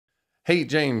Hey,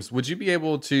 James, would you be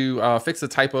able to fix a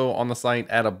typo on the site,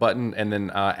 add a button, and then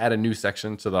add a new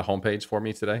section to the homepage for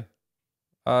me today?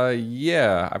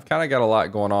 Yeah, I've kind of got a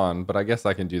lot going on, but I guess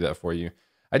I can do that for you.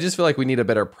 I just feel like we need a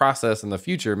better process in the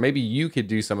future. Maybe you could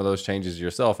do some of those changes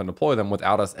yourself and deploy them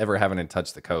without us ever having to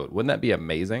touch the code. Wouldn't that be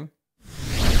amazing?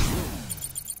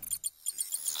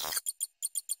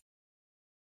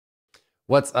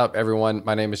 What's up, everyone?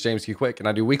 My name is James Quick, and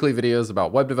I do weekly videos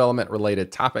about web development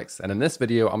related topics. And in this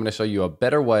video, I'm going to show you a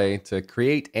better way to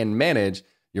create and manage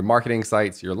your marketing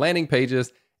sites, your landing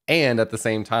pages, and at the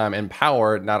same time,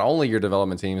 empower not only your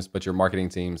development teams, but your marketing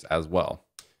teams as well.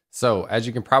 So as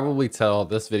you can probably tell,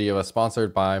 this video is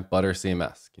sponsored by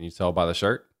ButterCMS. Can you tell by the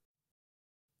shirt?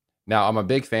 Now, I'm a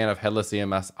big fan of headless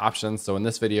CMS options. So in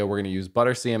this video, we're going to use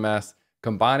ButterCMS,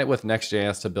 combine it with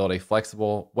Next.js to build a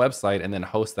flexible website, and then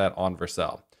host that on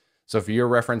Vercel. So for your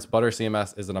reference,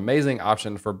 ButterCMS is an amazing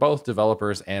option for both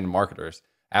developers and marketers.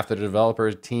 After the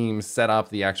developer teams set up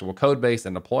the actual code base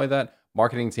and deploy that,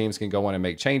 marketing teams can go in and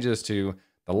make changes to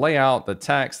the layout, the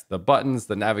text, the buttons,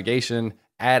 the navigation,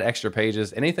 add extra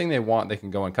pages, anything they want, they can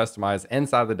go and customize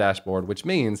inside the dashboard, which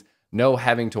means no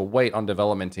having to wait on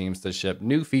development teams to ship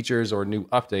new features or new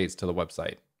updates to the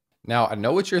website. Now, I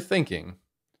know what you're thinking.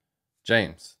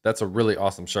 James, that's a really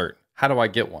awesome shirt. How do I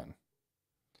get one?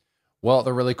 Well,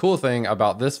 the really cool thing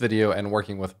about this video and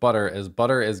working with Butter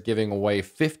is giving away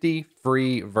 50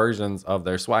 free versions of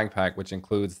their swag pack, which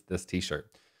includes this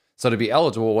t-shirt. So to be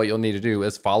eligible, what you'll need to do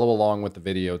is follow along with the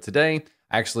video today,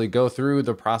 actually go through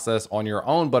the process on your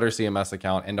own ButterCMS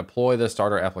account and deploy the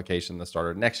starter application, the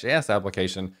starter Next.js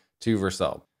application to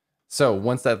Vercel. So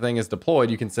once that thing is deployed,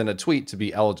 you can send a tweet to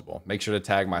be eligible. Make sure to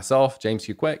tag myself, James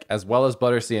Quick, as well as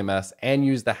ButterCMS, and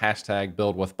use the hashtag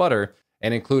 #BuildWithButter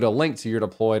and include a link to your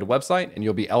deployed website, and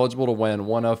you'll be eligible to win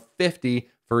one of 50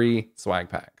 free swag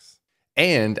packs.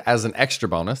 And as an extra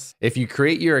bonus, if you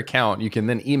create your account, you can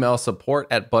then email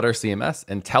support@ButterCMS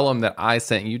and tell them that I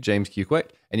sent you, James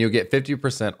Quick, and you'll get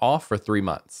 50% off for 3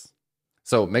 months.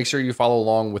 So make sure you follow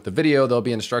along with the video. There'll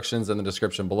be instructions in the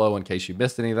description below in case you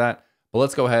missed any of that. But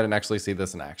let's go ahead and actually see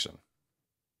this in action.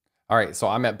 All right, so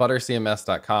I'm at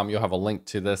ButterCMS.com. You'll have a link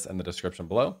to this in the description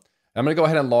below. And I'm gonna go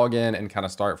ahead and log in and kind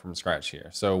of start from scratch here.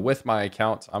 So with my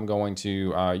account, I'm going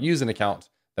to use an account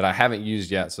that I haven't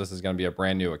used yet. So this is gonna be a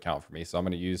brand new account for me. So I'm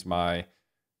gonna use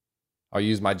I'll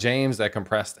use my James at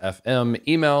Compressed FM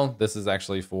email. This is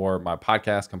actually for my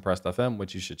podcast, Compressed FM,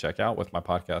 which you should check out with my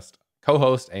podcast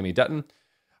co-host, Amy Dutton.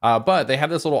 But they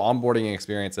have this little onboarding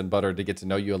experience in Butter to get to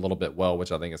know you a little bit well,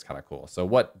 which I think is kind of cool. So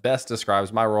what best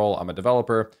describes my role? I'm a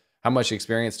developer. How much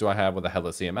experience do I have with a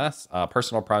headless CMS?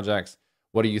 Personal projects.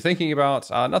 What are you thinking about?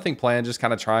 Nothing planned, just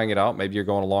kind of trying it out. Maybe you're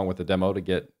going along with the demo to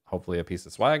get hopefully a piece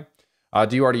of swag.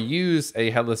 Do you already use a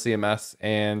headless CMS?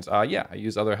 And yeah, I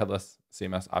use other headless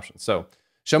CMS options. So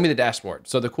show me the dashboard.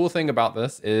 So the cool thing about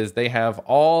this is they have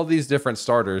all these different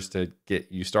starters to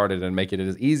get you started and make it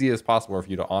as easy as possible for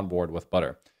you to onboard with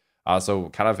Butter. So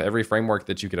kind of every framework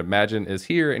that you could imagine is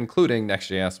here, including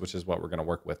Next.js, which is what we're going to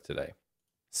work with today.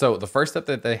 So the first step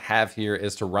that they have here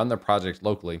is to run the project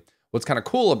locally. What's kind of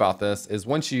cool about this is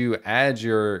once you add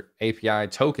your API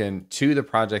token to the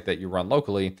project that you run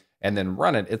locally and then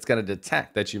run it, it's going to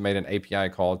detect that you made an API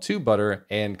call to Butter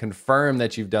and confirm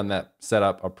that you've done that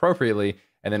setup appropriately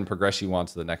and then progress you on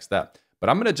to the next step. But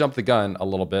I'm going to jump the gun a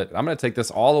little bit. I'm going to take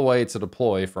this all the way to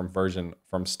deploy from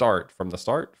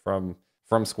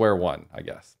square one, I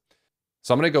guess.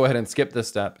 So I'm going to go ahead and skip this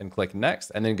step and click next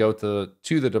and then go to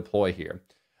the deploy here.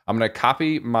 I'm going to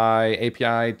copy my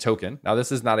API token. Now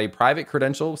this is not a private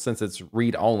credential since it's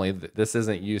read only. This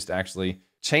isn't used to actually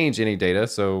change any data.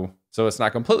 So it's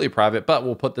not completely private, but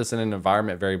we'll put this in an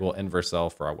environment variable in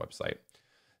Vercel for our website.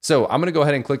 So I'm going to go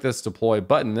ahead and click this deploy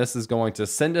button. This is going to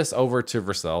send us over to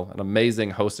Vercel, an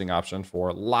amazing hosting option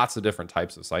for lots of different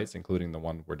types of sites, including the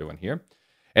one we're doing here.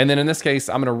 And then in this case,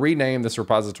 I'm going to rename this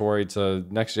repository to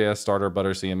Next.js Starter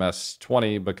ButterCMS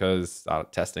 20 because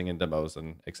testing and demos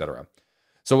and etc.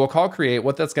 So we'll call create.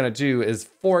 What that's going to do is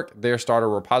fork their starter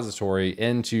repository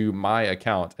into my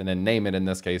account and then name it, in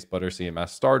this case, ButterCMS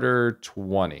Starter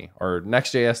 20 or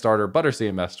Next.js Starter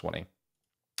ButterCMS 20.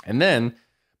 And then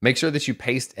make sure that you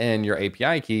paste in your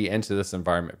API key into this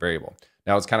environment variable.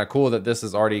 Now it's kind of cool that this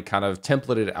is already kind of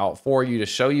templated out for you to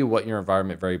show you what your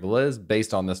environment variable is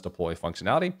based on this deploy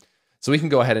functionality. So we can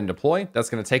go ahead and deploy. That's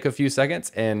going to take a few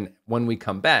seconds. And when we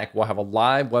come back, we'll have a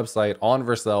live website on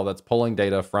Vercel that's pulling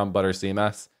data from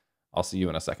ButterCMS. I'll see you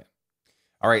in a second.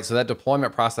 All right, so that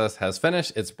deployment process has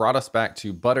finished. It's brought us back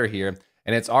to Butter here,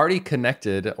 and it's already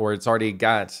connected, or it's already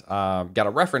got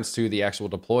a reference to the actual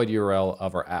deployed URL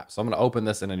of our app. So I'm going to open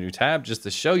this in a new tab just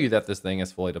to show you that this thing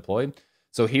is fully deployed.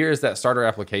 So here's that starter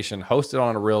application hosted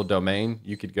on a real domain.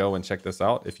 You could go and check this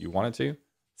out if you wanted to.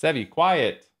 Sevi,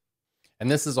 quiet. And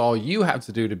this is all you have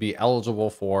to do to be eligible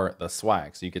for the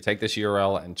swag. So you could take this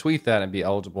URL and tweet that and be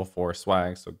eligible for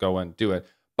swag. So go and do it.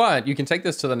 But you can take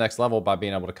this to the next level by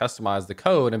being able to customize the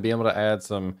code and be able to add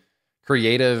some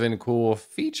creative and cool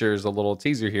features, a little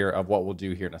teaser here of what we'll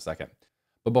do here in a second.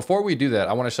 But before we do that,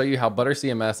 I want to show you how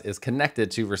ButterCMS is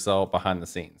connected to Vercel behind the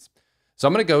scenes. So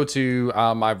I'm going to go to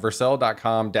my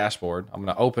Vercel.com dashboard. I'm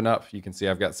going to open up, you can see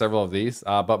I've got several of these,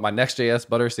 but my Next.js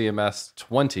ButterCMS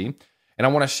 20. And I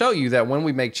want to show you that when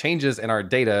we make changes in our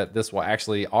data, this will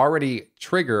actually already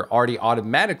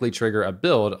automatically trigger a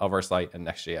build of our site in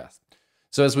Next.js.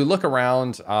 So as we look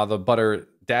around the Butter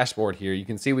dashboard here, you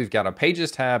can see we've got a pages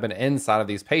tab, and inside of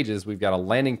these pages, we've got a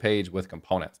landing page with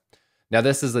components. Now,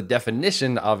 this is a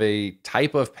definition of a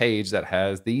type of page that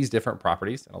has these different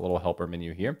properties and a little helper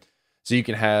menu here. So you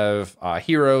can have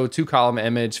hero, 2-column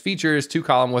image, features,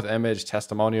 2-column with image,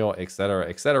 testimonial,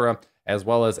 etc., as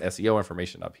well as SEO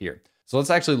information up here. So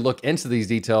let's actually look into these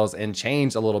details and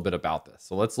change a little bit about this.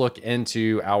 So let's look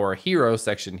into our hero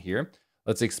section here.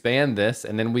 Let's expand this,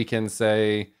 and then we can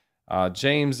say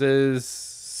James's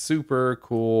super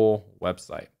cool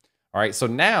website. All right, so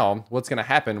now what's going to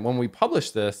happen when we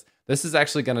publish this, this is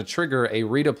actually going to trigger a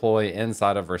redeploy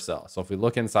inside of Vercel. So if we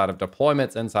look inside of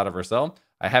deployments inside of Vercel,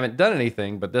 I haven't done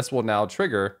anything, but this will now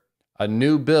trigger a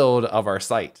new build of our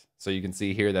site. So you can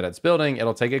see here that it's building.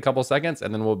 It'll take a couple seconds,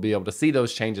 and then we'll be able to see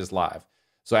those changes live.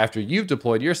 So after you've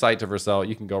deployed your site to Vercel,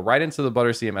 you can go right into the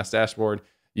ButterCMS dashboard.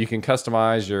 You can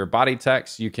customize your body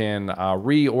text. You can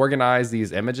reorganize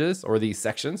these images or these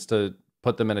sections to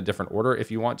put them in a different order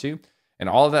if you want to. And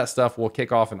all of that stuff will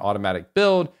kick off an automatic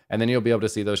build, and then you'll be able to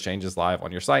see those changes live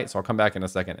on your site. So I'll come back in a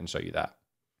second and show you that.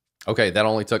 Okay, that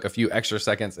only took a few extra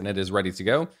seconds and it is ready to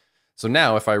go. So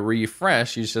now if I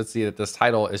refresh, you should see that this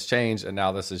title is changed, and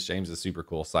now this is James's super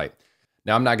cool site.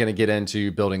 Now I'm not going to get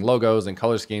into building logos and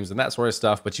color schemes and that sort of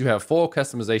stuff, but you have full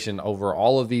customization over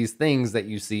all of these things that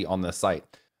you see on the site.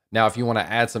 Now, if you want to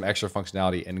add some extra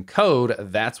functionality in code,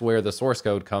 that's where the source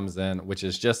code comes in, which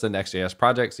is just a Next.js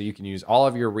project. So you can use all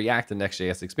of your React and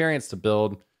Next.js experience to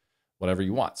build whatever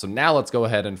you want. So now let's go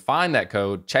ahead and find that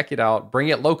code, check it out, bring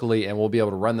it locally, and we'll be able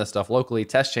to run this stuff locally,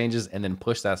 test changes, and then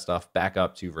push that stuff back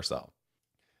up to Vercel.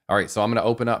 All right, so I'm going to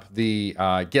open up the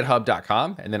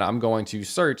github.com, and then I'm going to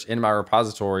search in my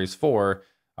repositories for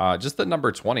just the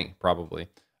number 20, probably.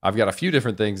 I've got a few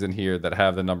different things in here that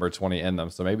have the number 20 in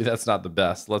them, so maybe that's not the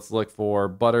best. Let's look for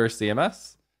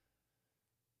ButterCMS.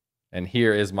 And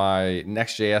here is my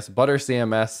Next.js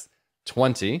ButterCMS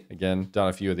 20. Again, done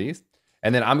a few of these.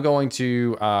 And then I'm going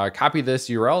to copy this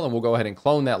URL, and we'll go ahead and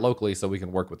clone that locally so we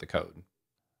can work with the code.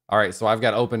 All right, so I've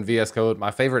got open VS Code, my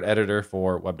favorite editor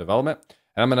for web development.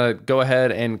 And I'm going to go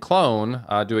ahead and clone,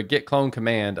 do a git clone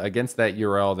command against that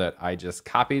URL that I just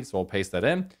copied. So we'll paste that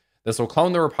in. This will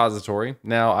clone the repository.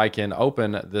 Now I can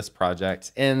open this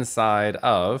project inside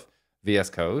of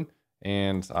VS Code.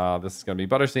 And this is going to be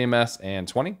ButterCMS and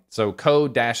 20. So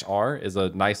code-r is a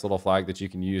nice little flag that you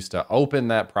can use to open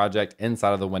that project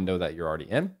inside of the window that you're already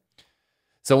in.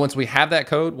 So once we have that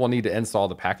code, we'll need to install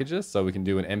the packages. So we can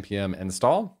do an npm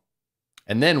install.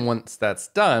 And then once that's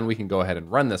done, we can go ahead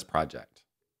and run this project.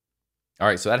 All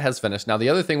right, so that has finished. Now the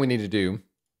other thing we need to do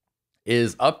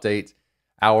is update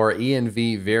our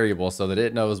env variable so that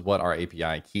it knows what our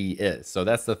API key is. So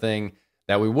that's the thing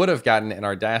that we would have gotten in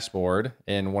our dashboard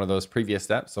in one of those previous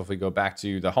steps. So if we go back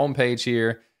to the home page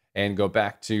here and go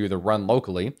back to the run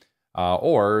locally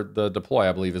or the deploy,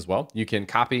 I believe as well, you can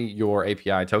copy your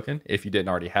API token if you didn't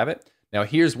already have it. Now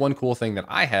here's one cool thing that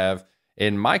I have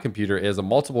in my computer is a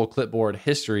multiple clipboard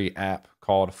history app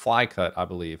called Flycut, I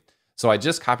believe. So I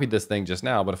just copied this thing just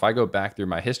now, but if I go back through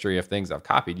my history of things I've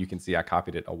copied, you can see I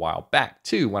copied it a while back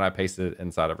too when I pasted it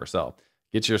inside of Vercel.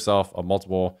 Get yourself a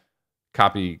multiple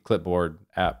copy clipboard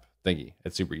app thingy.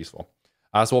 It's super useful.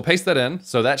 So we'll paste that in.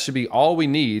 So that should be all we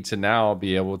need to now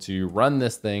be able to run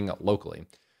this thing locally.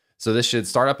 So this should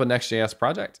start up a Next.js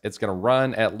project. It's going to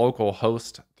run at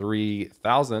localhost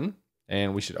 3000,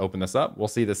 and we should open this up. We'll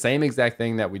see the same exact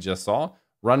thing that we just saw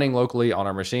running locally on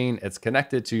our machine. It's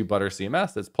connected to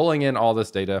ButterCMS. It's pulling in all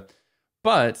this data,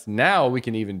 but now we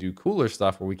can even do cooler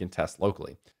stuff where we can test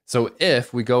locally. So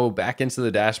if we go back into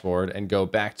the dashboard and go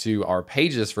back to our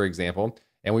pages, for example,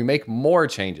 and we make more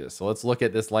changes. So let's look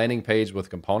at this landing page with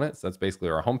components. That's basically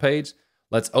our home page.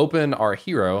 Let's open our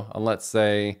hero and let's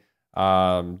say,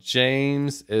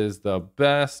 James is the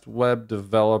best web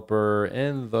developer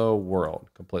in the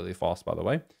world. Completely false, by the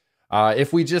way.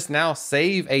 If we just now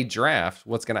save a draft,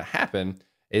 what's going to happen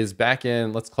is back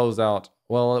in, let's close out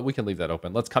well, we can leave that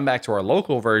open. Let's come back to our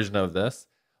local version of this.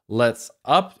 Let's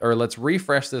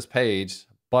refresh this page.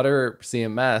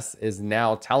 ButterCMS is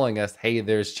now telling us, hey,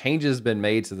 there's changes been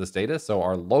made to this data. So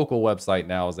our local website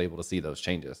now is able to see those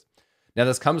changes. Now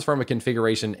this comes from a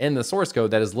configuration in the source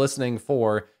code that is listening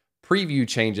for preview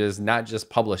changes, not just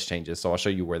publish changes. So I'll show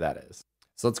you where that is.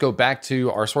 So let's go back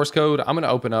to our source code. I'm going to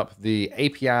open up the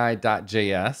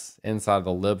API.js inside of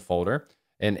the lib folder.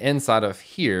 And inside of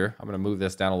here, I'm going to move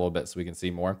this down a little bit so we can see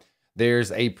more.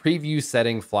 There's a preview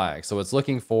setting flag. So it's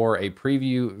looking for a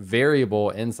preview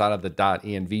variable inside of the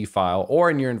 .env file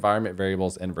or in your environment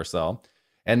variables in Vercel.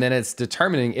 And then it's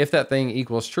determining if that thing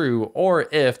equals true, or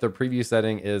if the preview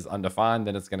setting is undefined,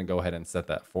 then it's going to go ahead and set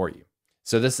that for you.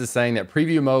 So this is saying that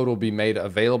preview mode will be made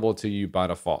available to you by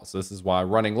default. So this is why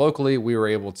running locally, we were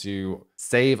able to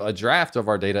save a draft of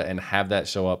our data and have that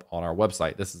show up on our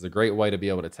website. This is a great way to be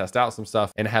able to test out some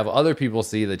stuff and have other people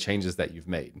see the changes that you've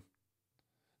made.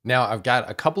 Now I've got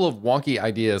a couple of wonky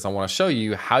ideas. I want to show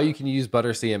you how you can use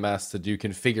ButterCMS to do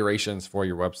configurations for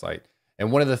your website.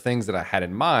 And one of the things that I had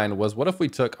in mind was, what if we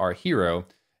took our hero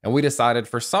and we decided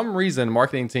for some reason,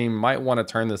 marketing team might want to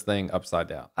turn this thing upside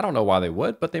down. I don't know why they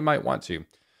would, but they might want to.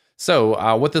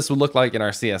 So what this would look like in our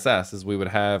CSS is we would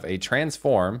have a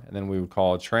transform, and then we would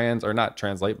call not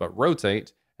translate, but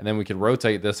rotate. And then we could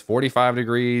rotate this 45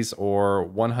 degrees or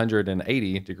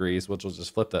 180 degrees, which will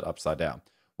just flip that upside down.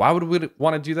 Why would we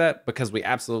want to do that? Because we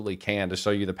absolutely can, to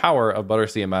show you the power of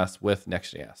ButterCMS with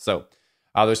Next.js. So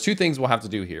there's two things we'll have to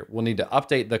do here. We'll need to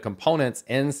update the components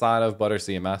inside of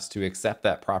ButterCMS to accept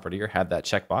that property or have that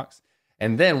checkbox.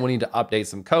 And then we'll need to update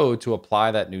some code to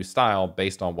apply that new style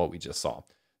based on what we just saw.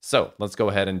 So let's go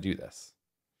ahead and do this.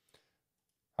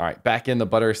 All right, back in the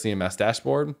ButterCMS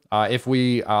dashboard. If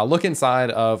we look inside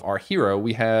of our hero,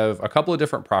 we have a couple of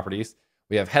different properties.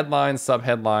 We have headline,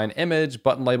 subheadline, image,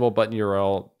 button label, button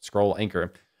URL, scroll,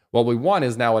 anchor. What we want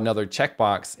is now another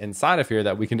checkbox inside of here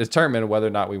that we can determine whether or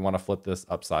not we want to flip this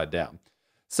upside down.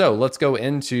 So let's go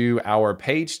into our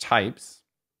page types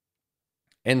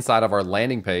inside of our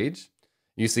landing page.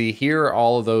 You see here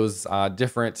all of those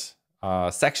different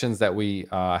sections that we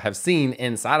have seen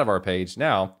inside of our page.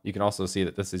 Now you can also see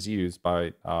that this is used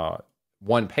by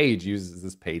one page uses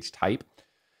this page type.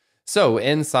 So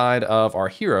inside of our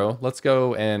hero, let's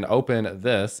go and open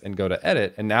this and go to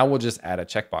edit. And now we'll just add a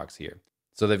checkbox here.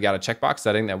 So they've got a checkbox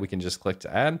setting that we can just click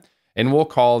to add, and we'll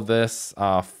call this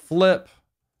flip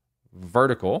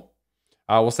vertical.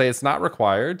 We'll say it's not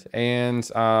required, and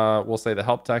we'll say the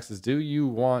help text is, do you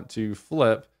want to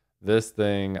flip this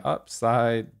thing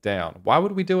upside down? Why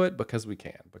would we do it? Because we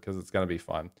can, because it's going to be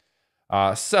fun.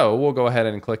 So we'll go ahead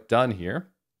and click done here.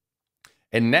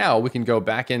 And now we can go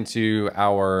back into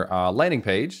our landing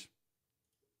page.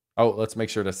 Oh, let's make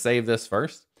sure to save this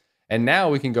first. And now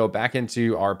we can go back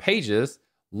into our pages,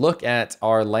 look at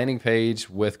our landing page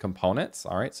with components.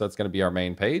 All right, so it's going to be our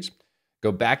main page.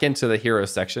 Go back into the hero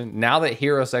section. Now that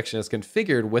hero section is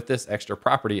configured with this extra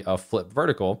property of flip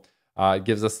vertical, it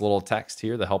gives us a little text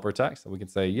here, the helper text. And we can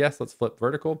say, yes, let's flip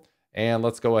vertical. And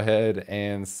let's go ahead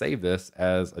and save this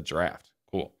as a draft.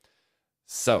 Cool.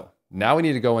 So now we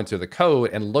need to go into the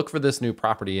code and look for this new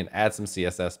property and add some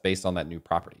CSS based on that new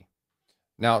property.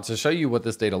 Now, to show you what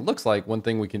this data looks like, one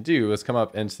thing we can do is come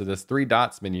up into this three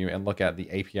dots menu and look at the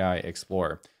API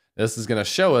Explorer. This is going to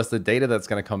show us the data that's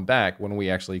going to come back when we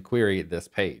actually query this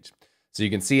page. So you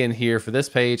can see in here for this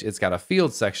page, it's got a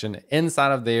field section.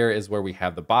 Inside of there is where we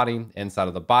have the body. Inside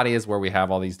of the body is where we have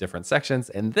all these different sections.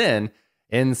 And then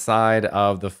inside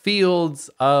of the fields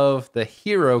of the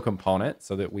hero component,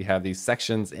 so that we have these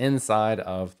sections inside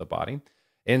of the body.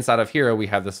 Inside of hero, we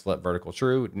have this flip vertical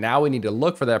true. Now we need to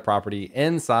look for that property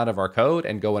inside of our code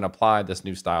and go and apply this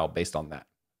new style based on that.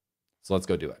 So let's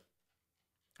go do it.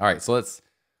 All right, so let's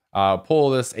pull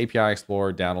this API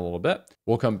Explorer down a little bit.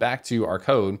 We'll come back to our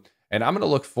code, and I'm going to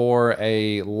look for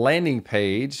a landing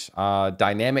page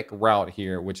dynamic route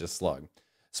here, which is slug.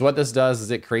 So what this does is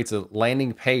it creates a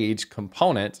landing page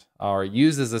component, or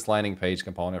uses this landing page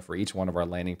component for each one of our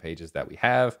landing pages that we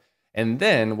have. And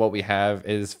then what we have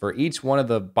is for each one of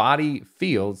the body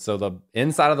fields, so the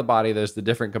inside of the body, there's the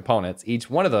different components. Each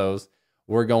one of those,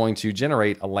 we're going to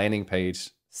generate a landing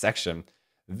page section.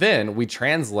 Then we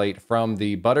translate from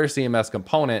the ButterCMS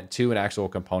component to an actual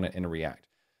component in React.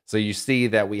 So you see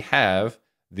that we have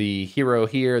the hero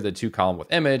here, the 2-column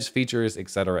with image, features,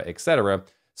 etc., etc.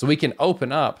 So we can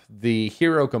open up the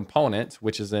hero component,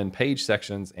 which is in page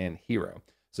sections and hero.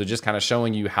 So just kind of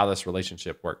showing you how this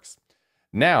relationship works.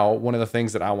 Now, one of the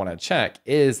things that I want to check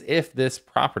is if this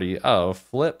property of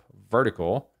flip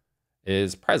vertical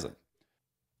is present.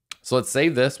 So let's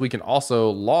save this. We can also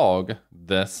log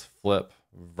this flip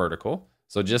vertical.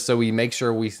 So just so we make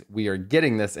sure we are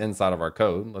getting this inside of our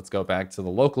code, let's go back to the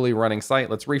locally running site.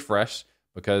 Let's refresh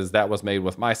because that was made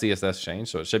with my CSS change.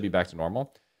 So it should be back to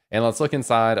normal. And let's look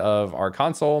inside of our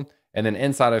console. And then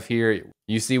inside of here,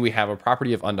 you see we have a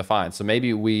property of undefined. So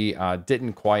maybe we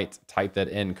didn't quite type that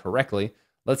in correctly.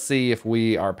 Let's see if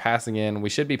we are passing in, we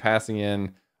should be passing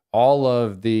in all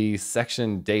of the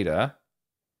section data.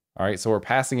 All right, so we're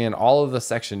passing in all of the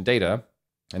section data.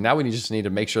 And now we just need to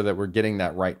make sure that we're getting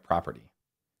that right property.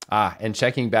 And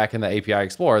checking back in the API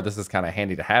Explorer, this is kind of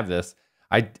handy to have this.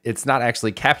 It's not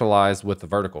actually capitalized with the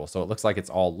vertical. So it looks like it's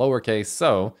all lowercase.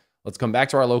 So let's come back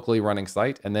to our locally running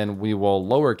site, and then we will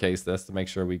lowercase this to make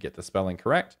sure we get the spelling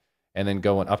correct, and then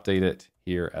go and update it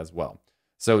here as well.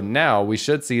 So now we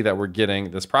should see that we're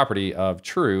getting this property of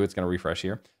true. It's going to refresh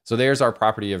here. So there's our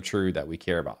property of true that we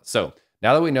care about. So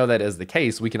now that we know that is the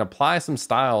case, we can apply some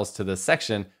styles to this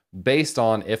section based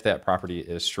on if that property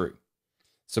is true.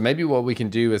 So maybe what we can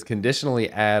do is conditionally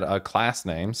add a class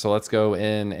name. So let's go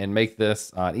in and make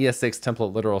this ES6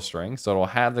 template literal string. So it'll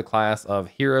have the class of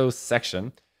hero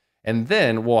section, and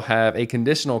then we'll have a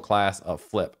conditional class of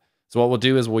flip. So what we'll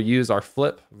do is we'll use our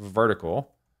flip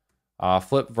vertical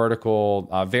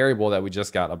variable that we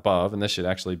just got above, and this should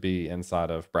actually be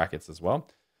inside of brackets as well.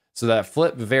 So that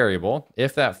flip variable,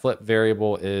 if that flip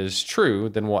variable is true,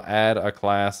 then we'll add a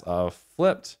class of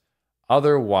flipped.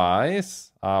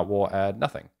 Otherwise, we'll add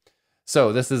nothing.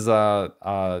 So this is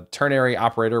a ternary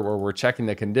operator where we're checking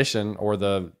the condition or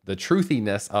the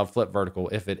truthiness of flip vertical.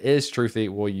 If it is truthy,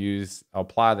 we'll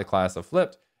apply the class of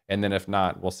flipped, and then if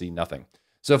not, we'll see nothing.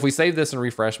 So if we save this and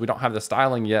refresh, we don't have the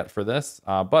styling yet for this,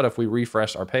 but if we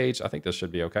refresh our page, I think this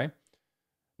should be okay.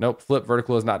 Nope, flip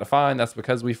vertical is not defined. That's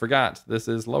because we forgot this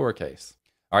is lowercase.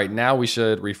 All right, now we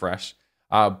should refresh.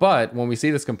 But when we see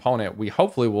this component, we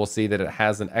hopefully will see that it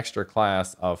has an extra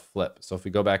class of flip. So if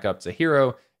we go back up to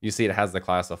hero, you see it has the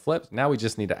class of flip. Now we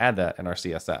just need to add that in our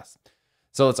CSS.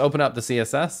 So let's open up the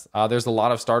CSS. There's a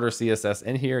lot of starter CSS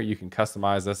in here. You can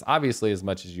customize this obviously as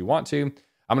much as you want to.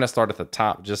 I'm going to start at the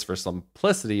top just for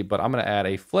simplicity, but I'm going to add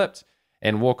a flipped,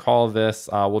 and we'll call this,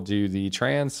 we'll do the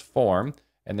transform,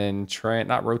 and then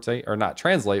not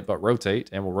translate, but rotate,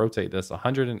 and we'll rotate this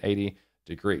 180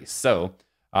 degrees. So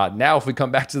now if we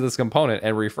come back to this component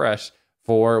and refresh,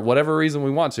 for whatever reason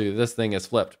we want to, this thing is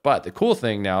flipped. But the cool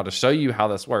thing now to show you how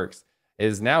this works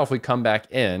is now if we come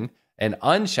back in and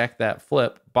uncheck that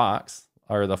flip box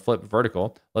or the flip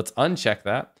vertical, let's uncheck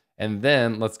that. And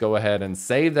then let's go ahead and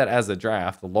save that as a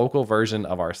draft. The local version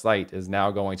of our site is now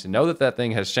going to know that that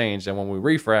thing has changed. And when we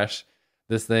refresh,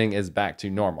 this thing is back to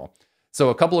normal. So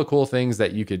a couple of cool things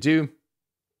that you could do.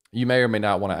 You may or may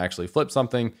not want to actually flip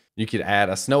something. You could add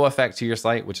a snow effect to your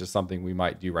site, which is something we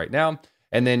might do right now.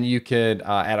 And then you could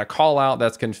add a call out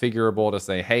that's configurable to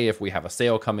say, hey, if we have a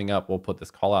sale coming up, we'll put this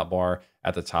call out bar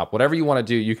at the top. Whatever you want to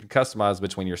do, you can customize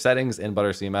between your settings in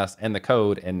ButterCMS and the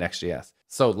code in Next.js.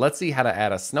 So let's see how to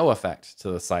add a snow effect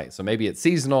to the site. So maybe it's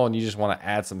seasonal and you just want to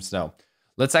add some snow.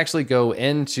 Let's actually go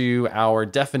into our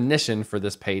definition for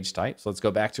this page type. So let's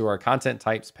go back to our content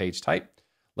types page type.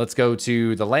 Let's go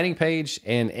to the landing page,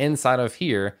 and inside of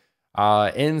here,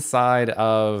 inside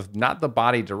of not the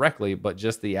body directly, but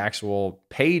just the actual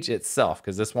page itself,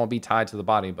 because this won't be tied to the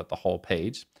body, but the whole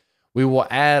page, we will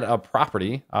add a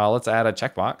property. Let's add a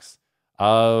checkbox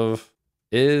of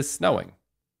is snowing.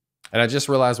 And I just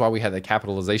realized why we had the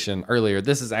capitalization earlier.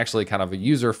 This is actually kind of a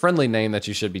user-friendly name that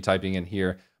you should be typing in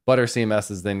here.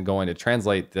 ButterCMS is then going to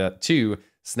translate that to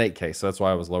snake case. So that's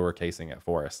why I was lowercasing it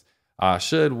for us.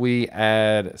 Should we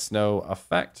add snow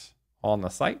effect on the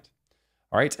site?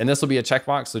 All right, and this will be a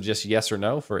checkbox, so just yes or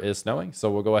no for is snowing. So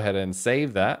we'll go ahead and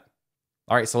save that.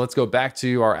 All right, so let's go back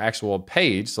to our actual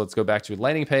page. So let's go back to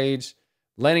landing page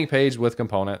with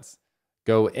components.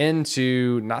 Go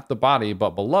into not the body,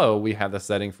 but below we have the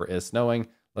setting for is snowing.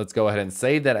 Let's go ahead and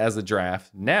save that as a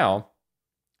draft. Now,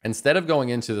 instead of going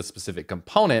into the specific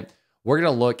component, we're gonna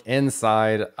look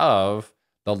inside of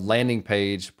the landing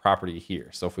page property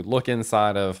here. So if we look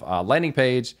inside of landing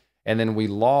page and then we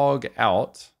log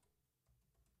out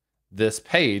this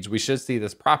page, we should see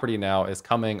this property now is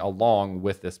coming along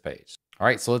with this page. All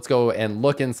right, so let's go and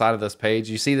look inside of this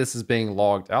page. You see this is being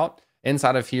logged out.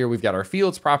 Inside of here, we've got our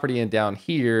fields property, and down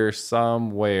here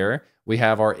somewhere, we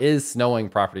have our is snowing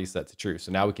property set to true.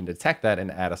 So now we can detect that and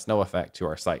add a snow effect to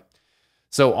our site.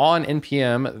 So on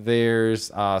NPM,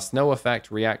 there's snow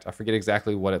effect React. I forget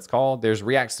exactly what it's called. There's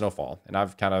React Snowfall. And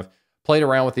I've kind of played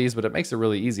around with these, but it makes it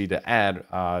really easy to add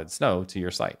snow to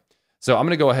your site. So I'm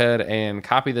going to go ahead and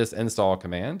copy this install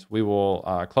command. We will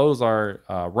close our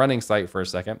running site for a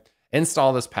second,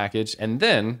 install this package, and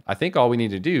then I think all we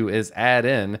need to do is add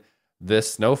in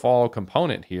this snowfall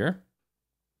component here.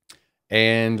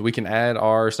 and we can add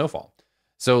our snowfall.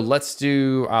 So let's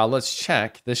do, let's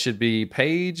check. This should be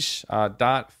page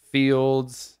dot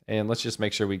fields, and let's just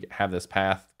make sure we have this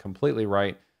path completely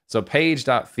right. So page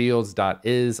dot fields dot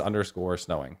is underscore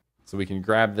snowing. So we can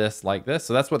grab this like this.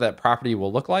 So that's what that property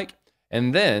will look like.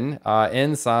 And then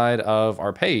inside of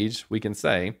our page, we can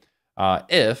say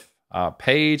if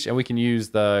page, and we can use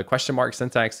the question mark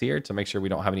syntax here to make sure we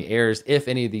don't have any errors if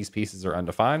any of these pieces are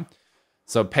undefined.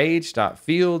 So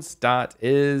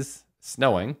page.fields.is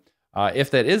snowing.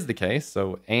 If that is the case,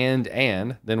 so and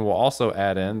then we'll also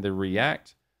add in the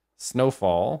React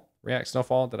snowfall.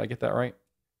 Did I get that right?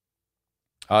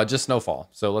 Just snowfall.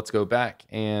 So let's go back,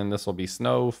 and this will be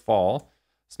snowfall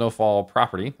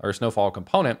property or snowfall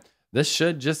component. This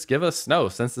should just give us snow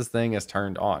since this thing is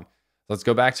turned on. Let's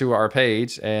go back to our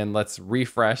page and let's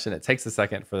refresh, and it takes a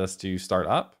second for this to start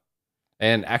up.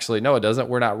 And actually, no, it doesn't.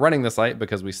 We're not running the site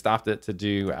because we stopped it to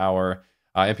do our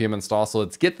npm install. So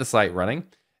let's get the site running,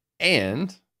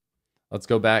 and let's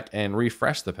go back and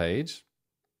refresh the page.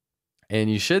 And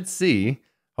you should see,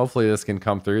 hopefully this can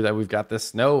come through, that we've got this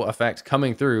snow effect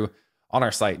coming through on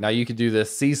our site. Now you could do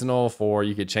this seasonal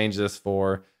you could change this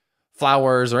for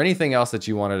flowers or anything else that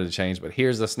you wanted to change, but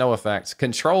here's the snow effect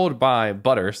controlled by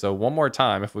Butter. So one more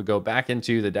time, if we go back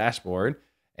into the dashboard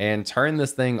and turn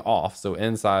this thing off, so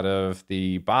inside of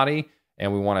the body,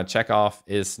 and we want to check off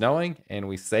is snowing, and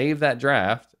we save that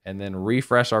draft and then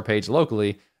refresh our page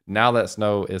locally, now that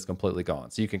snow is completely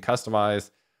gone. So you can customize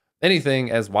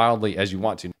anything as wildly as you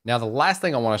want to. Now, the last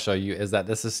thing I want to show you is that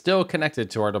this is still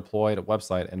connected to our deployed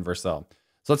website in Vercel.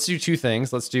 So let's do two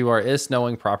things. Let's do our is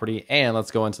snowing property, and let's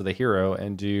go into the hero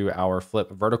and do our flip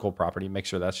vertical property. Make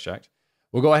sure that's checked.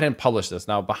 We'll go ahead and publish this.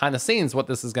 Now, behind the scenes, what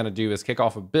this is going to do is kick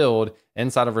off a build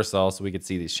inside of Vercel so we could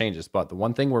see these changes. But the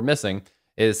one thing we're missing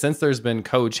is, since there's been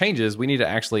code changes, we need to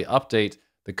actually update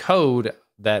the code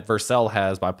that Vercel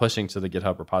has by pushing to the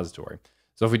GitHub repository.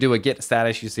 So if we do a git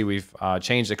status, you see we've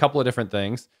changed a couple of different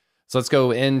things. So let's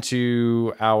go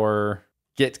into our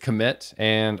git commit,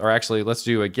 or actually let's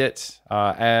do a git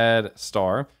add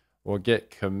star. We'll git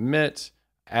commit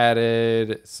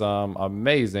added some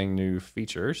amazing new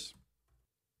features.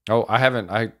 Oh,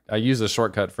 I use a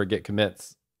shortcut for git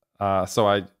commits, so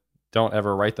I don't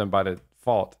ever write them by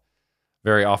default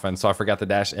very often. So I forgot the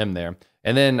 -m there.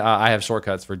 And then I have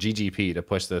shortcuts for GGP to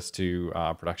push this to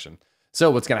production. So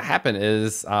what's going to happen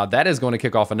is that is going to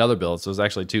kick off another build. So it's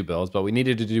actually two builds, but we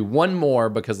needed to do one more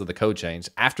because of the code change.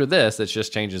 After this, it's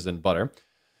just changes in Butter.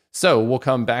 So we'll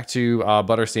come back to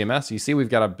ButterCMS. You see we've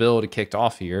got a build kicked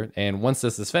off here. And once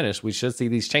this is finished, we should see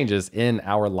these changes in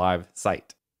our live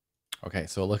site. Okay,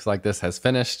 so it looks like this has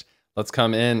finished. Let's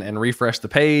come in and refresh the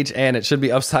page, and it should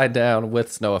be upside down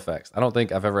with snow effects. I don't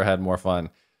think I've ever had more fun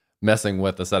messing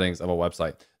with the settings of a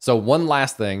website. So one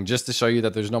last thing, just to show you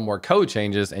that there's no more code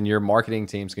changes and your marketing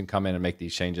teams can come in and make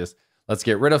these changes. Let's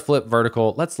get rid of flip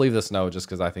vertical. Let's leave the snow just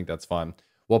because I think that's fun.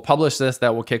 We'll publish this.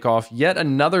 That will kick off yet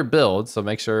another build. So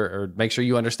make sure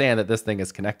you understand that this thing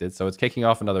is connected. So it's kicking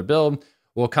off another build.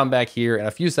 We'll come back here in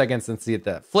a few seconds and see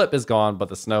that flip is gone, but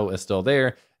the snow is still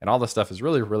there. And all this stuff is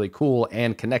really, really cool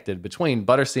and connected between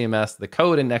ButterCMS, the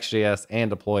code in Next.js, and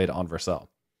deployed on Vercel.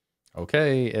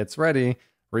 Okay, it's ready.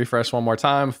 Refresh one more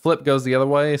time. Flip goes the other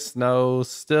way. Snow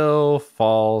still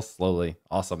falls slowly.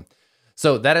 Awesome.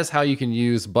 So that is how you can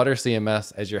use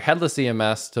ButterCMS as your headless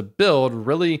CMS to build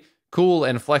really cool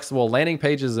and flexible landing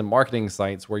pages and marketing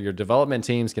sites where your development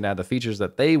teams can add the features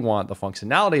that they want, the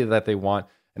functionality that they want,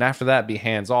 and after that be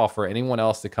hands-off for anyone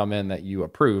else to come in that you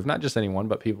approve. Not just anyone,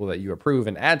 but people that you approve,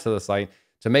 and add to the site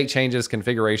to make changes,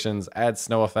 configurations, add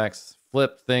snow effects,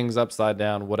 flip things upside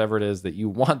down, whatever it is that you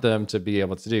want them to be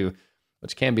able to do,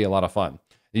 which can be a lot of fun.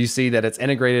 You see that it's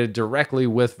integrated directly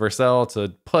with Vercel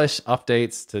to push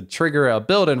updates, to trigger a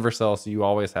build in Vercel, so you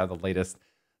always have the latest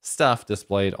stuff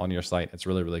displayed on your site. It's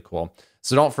really, really cool.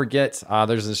 So don't forget,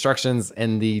 there's instructions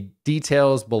in the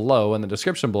details below, in the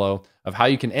description below, of how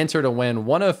you can enter to win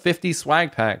one of 50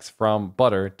 swag packs from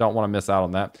Butter. Don't want to miss out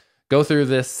on that. Go through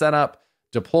this setup,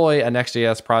 deploy a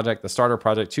Next.js project, the starter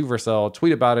project, to Vercel,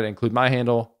 tweet about it, include my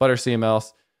handle,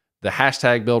 ButterCMS, the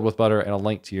hashtag build with Butter, and a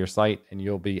link to your site, and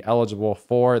you'll be eligible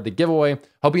for the giveaway.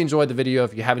 Hope you enjoyed the video.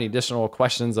 If you have any additional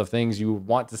questions of things you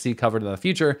want to see covered in the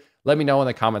future, let me know in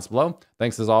the comments below.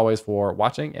 Thanks as always for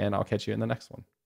watching, and I'll catch you in the next one.